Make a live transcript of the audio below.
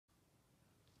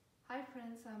Hi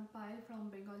friends, I'm Payal from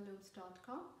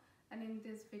BengalLooms.com, and in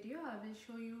this video I will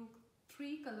show you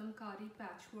 3 Kalamkari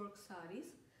patchwork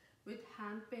sarees with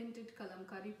hand painted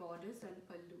Kalamkari borders and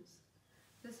pallus.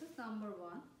 This is number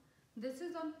 1. This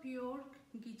is on pure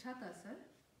Gicha Tasar.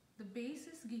 The base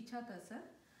is Gicha Tasar,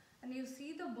 and you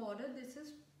see the border, this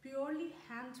is purely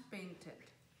hand painted.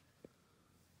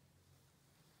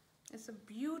 It's a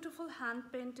beautiful hand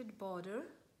painted border.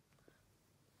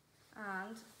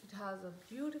 And it has a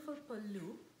beautiful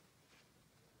pallu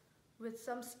with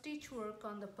some stitch work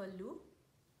on the pallu,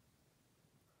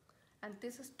 and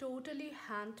this is totally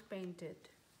hand painted.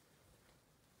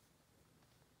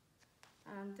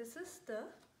 And this is the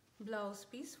blouse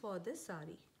piece for this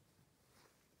saree.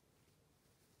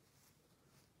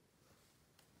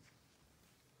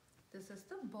 This is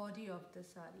the body of the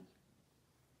saree.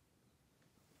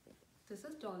 This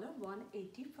is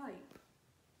 $185.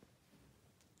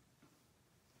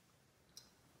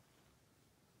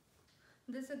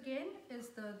 This again is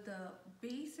the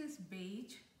base is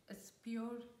beige, it's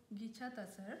pure Gicha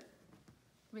Tasar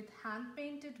with hand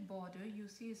painted border. You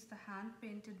see it's the hand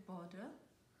painted border,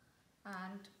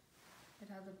 and it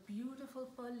has a beautiful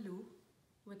pallu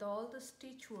with all the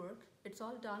stitch work. It's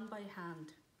all done by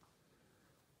hand.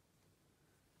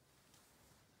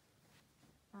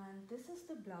 And this is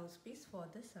the blouse piece for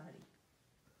the saree.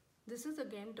 This is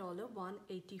again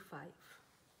 $185.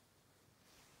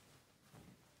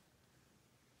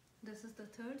 This is the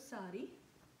third saree,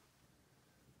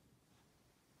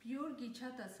 pure Gicha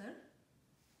Tasar,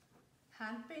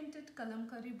 hand painted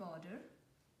Kalamkari border,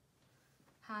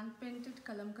 hand painted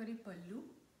Kalamkari pallu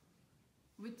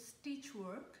with stitch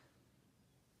work,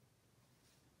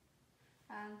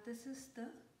 and this is the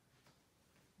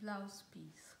blouse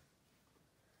piece.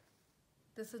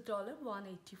 This is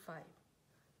 $185.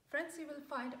 Friends, you will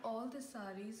find all the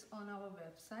sarees on our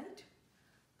website.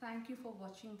 Thank you for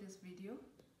watching this video.